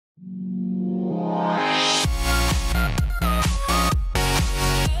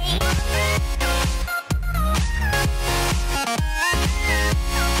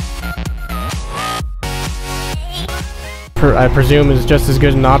I presume is just as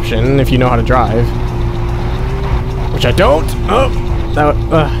good an option if you know how to drive. Which I don't! Oh! That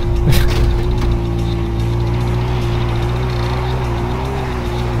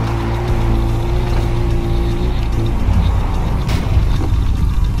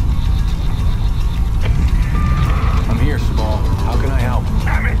I'm here, Small. How can I help?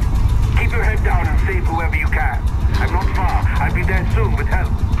 Damn it! Keep your head down and save whoever you can. I'm not far. I'll be there soon with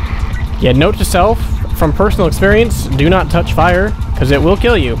help. Yeah, note to self, from personal experience, do not touch fire, because it will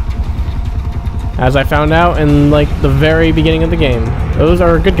kill you. As I found out in, like, the very beginning of the game. Those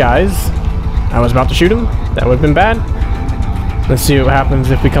are good guys. I was about to shoot them. That would have been bad. Let's see what happens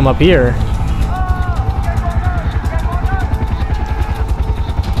if we come up here.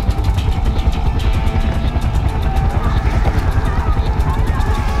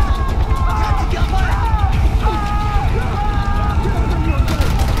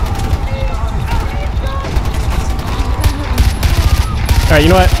 Alright, you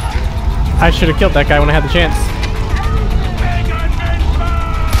know what? I should have killed that guy when I had the chance.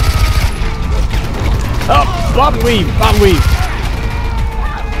 Oh! Bob and weave! Bob and weave!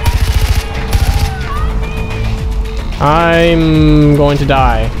 I'm going to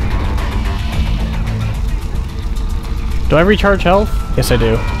die. Do I recharge health? Yes, I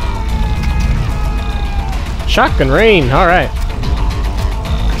do. Shotgun rain! Alright.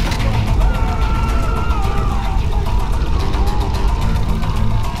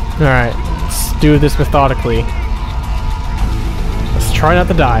 Alright, let's do this methodically. Let's try not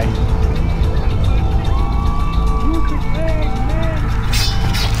to die.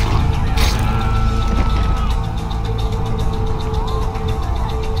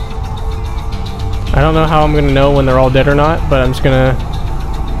 I don't know how I'm gonna know when they're all dead or not, but I'm just gonna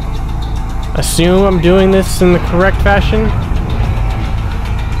assume I'm doing this in the correct fashion.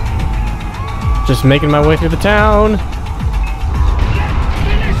 Just making my way through the town.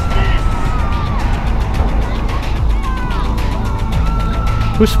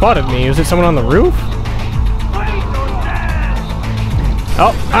 Who spotted me? Was it someone on the roof?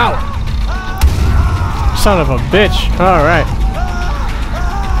 Oh, ow! Son of a bitch. Alright.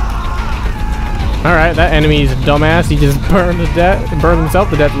 Alright, that enemy's a dumbass. He just burned to death. Burned himself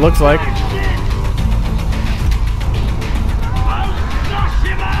to death, it looks like.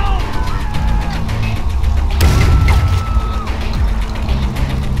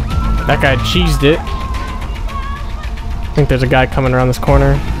 That guy cheesed it. I think there's a guy coming around this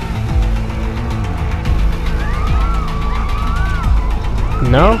corner.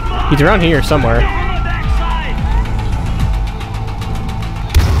 No? He's around here somewhere.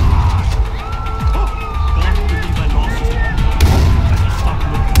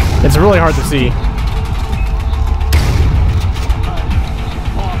 It's really hard to see.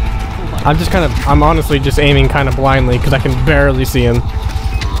 I'm honestly just aiming kind of blindly because I can barely see him.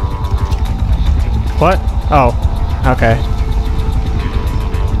 What? Oh. Okay.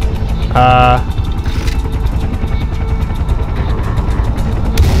 I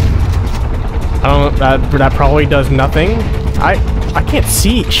don't know, that probably does nothing. I can't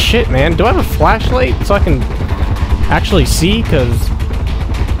see shit, man. Do I have a flashlight so I can actually see? Cause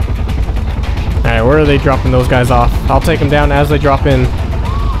alright, where are they dropping those guys off? I'll take them down as they drop in.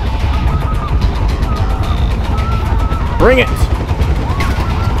 Bring it!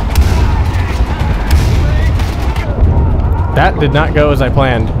 That did not go as I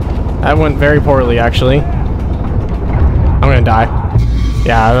planned. That went very poorly, actually. I'm gonna die.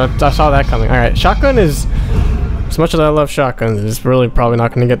 Yeah, I saw that coming. Alright, shotgun is... As much as I love shotguns, it's really probably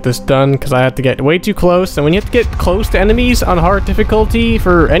not gonna get this done because I have to get way too close. And when you have to get close to enemies on hard difficulty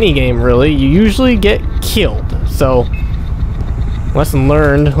for any game, really, you usually get killed. So, lesson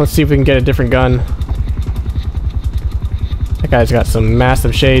learned. Let's see if we can get a different gun. That guy's got some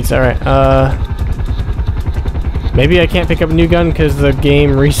massive shades. Alright, maybe I can't pick up a new gun because the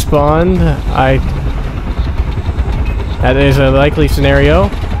game respawned. That is a likely scenario.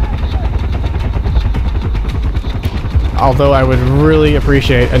 Although I would really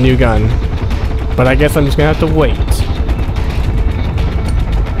appreciate a new gun. But I guess I'm just gonna have to wait.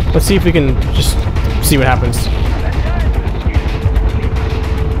 Let's see if we can just see what happens.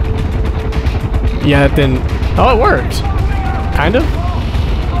 Yeah, it didn't... Oh, it worked! Kind of?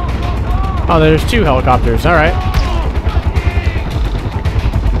 Oh, there's two helicopters. Alright.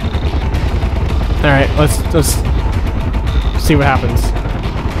 Alright, let's see what happens.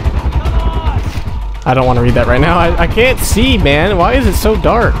 I don't want to read that right now. I can't see, man. Why is it so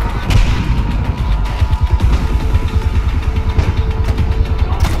dark?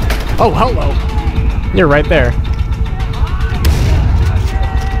 Oh, hello. You're right there.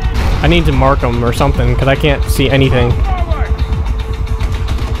 I need to mark them or something because I can't see anything.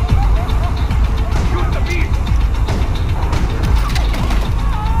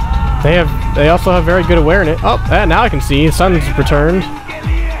 They also have very good awareness. Oh, now I can see. The sun's returned.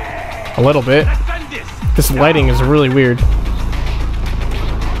 A little bit. This lighting is really weird.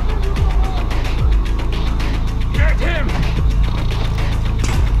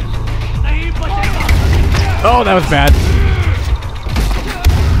 Oh, that was bad.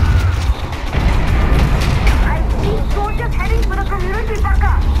 I see soldiers heading for the community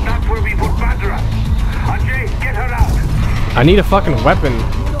bunker. That's where we put Badra. Ajay, get her out. I need a fucking weapon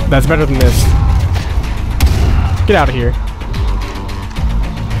that's better than this. Get out of here.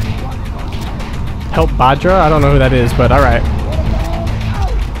 Help Badra? I don't know who that is, but alright.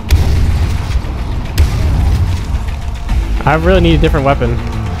 I really need a different weapon.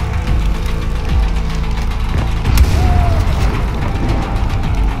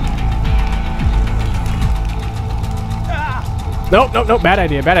 Nope, nope, nope, bad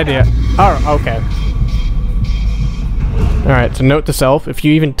idea, bad idea. Oh, okay. Alright, so note to self, if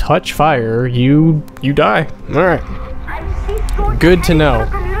you even touch fire, you die. Alright. Good to know.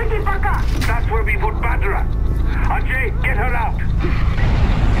 That's where we put Badra. Ajay, get her out.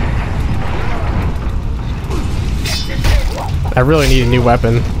 I really need a new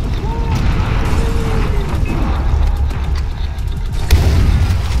weapon.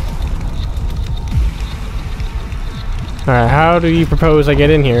 Alright, how do you propose I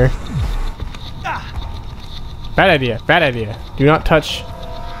get in here? Bad idea, bad idea. Do not touch.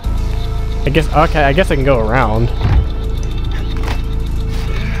 I guess I can go around.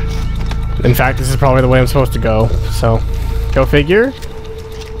 In fact, this is probably the way I'm supposed to go, so go figure.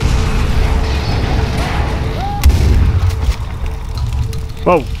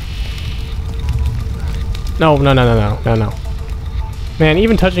 Whoa. No. Man,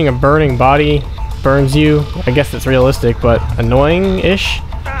 even touching a burning body burns you. I guess it's realistic, but annoying-ish.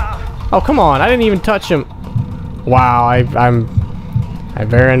 Oh, come on, I didn't even touch him. Wow, I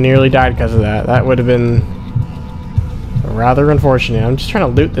very nearly died because of that. That would have been rather unfortunate. I'm just trying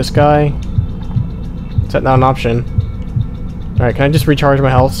to loot this guy. Is that not an option? Alright, can I just recharge my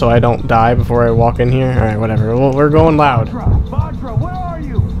health so I don't die before I walk in here? Alright, whatever. Well, we're going loud. Badra, where are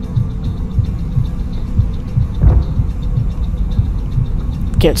you?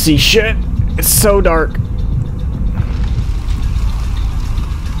 Can't see shit. It's so dark.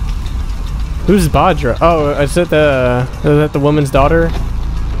 Who's Badra? Oh, is that the woman's daughter?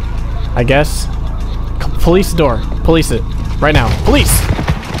 I guess. Police the door. Police it. Right now. Police!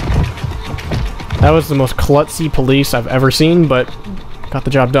 That was the most klutzy police I've ever seen, but got the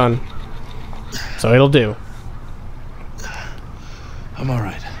job done. So it'll do. I'm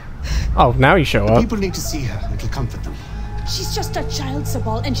alright. Oh, now you show up. People need to see her. It'll comfort them. She's just a child,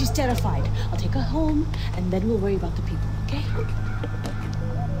 Sabal, and she's terrified. I'll take her home, and then we'll worry about the people, okay?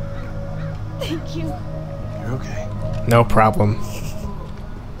 Thank you. You're okay. No problem.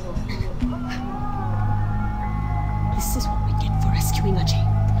 This is what we get for rescuing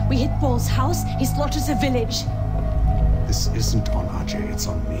Ajay. We hit Paul's house, he slaughters a village. This isn't on Ajay, it's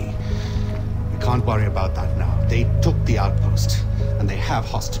on me. We can't worry about that now. They took the outpost, and they have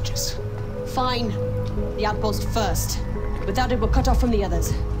hostages. Fine. The outpost first. Without it, we're cut off from the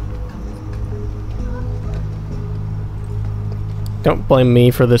others. Don't blame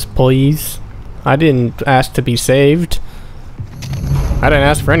me for this, please. I didn't ask to be saved. I didn't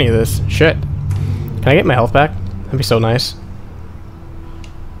ask for any of this. Shit. Can I get my health back? That'd be so nice.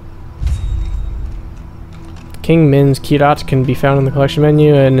 King Min's Kyrat can be found in the collection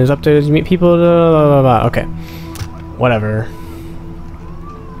menu and is updated as you meet people. Blah, blah, blah. Okay. Whatever.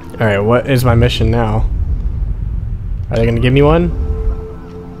 Alright, what is my mission now? Are they gonna give me one?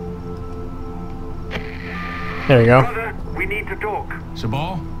 There we go. Brother, we need to talk.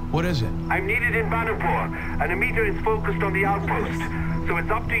 Sabal, what is it? I'm needed in Banapur, and Amita is focused on the outpost. So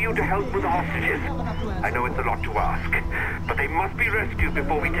it's up to you to help with the hostages. I know it's a lot to ask, but they must be rescued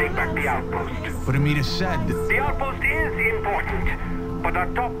before we take back the outpost. But Amita said that... The outpost is important, but our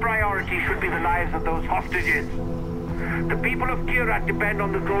top priority should be the lives of those hostages. The people of Kyrat depend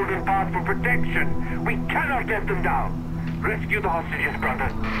on the Golden Path for protection. We cannot let them down. Rescue the hostages,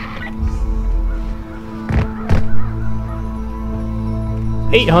 brother.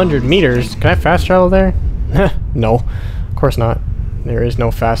 800 meters? Can I fast travel there? No, of course not. There is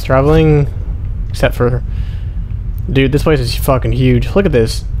no fast traveling, except for... Dude, this place is fucking huge. Look at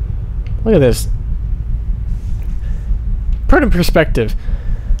this. Look at this. Put in perspective.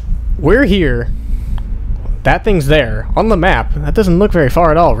 We're here. That thing's there on the map. That doesn't look very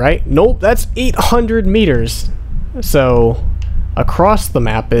far at all, right? Nope, that's 800 meters. So, across the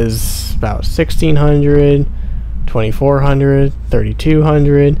map is about 1,600, 2,400,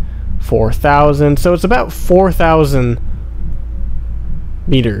 3,200, 4,000. So it's about 4,000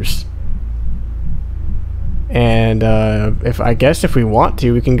 meters And I guess if we want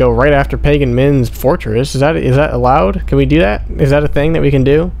to, we can go right after Pagan Min's fortress. Is that allowed? Can we do that? Is that a thing that we can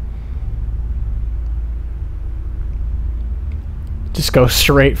do? Just go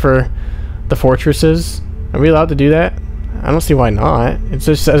straight for the fortresses? Are we allowed to do that? I don't see why not. It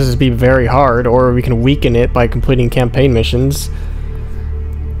just says it'd be very hard, or we can weaken it by completing campaign missions.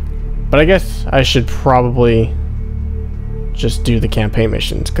 But I guess I should probably just do the campaign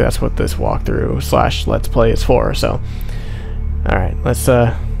missions, because that's what this walkthrough / let's play is for. So, all right, let's.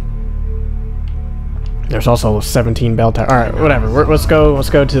 There's also 17 bell towers. All right, whatever. Let's go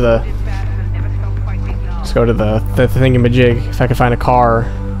to the. Let's go to the thingamajig. If I can find a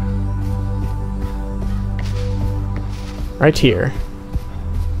car. Right here.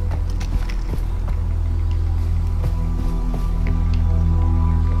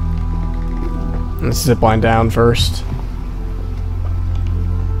 Let's zipline down first.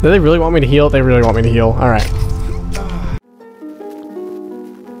 Do they really want me to heal? They really want me to heal. Alright.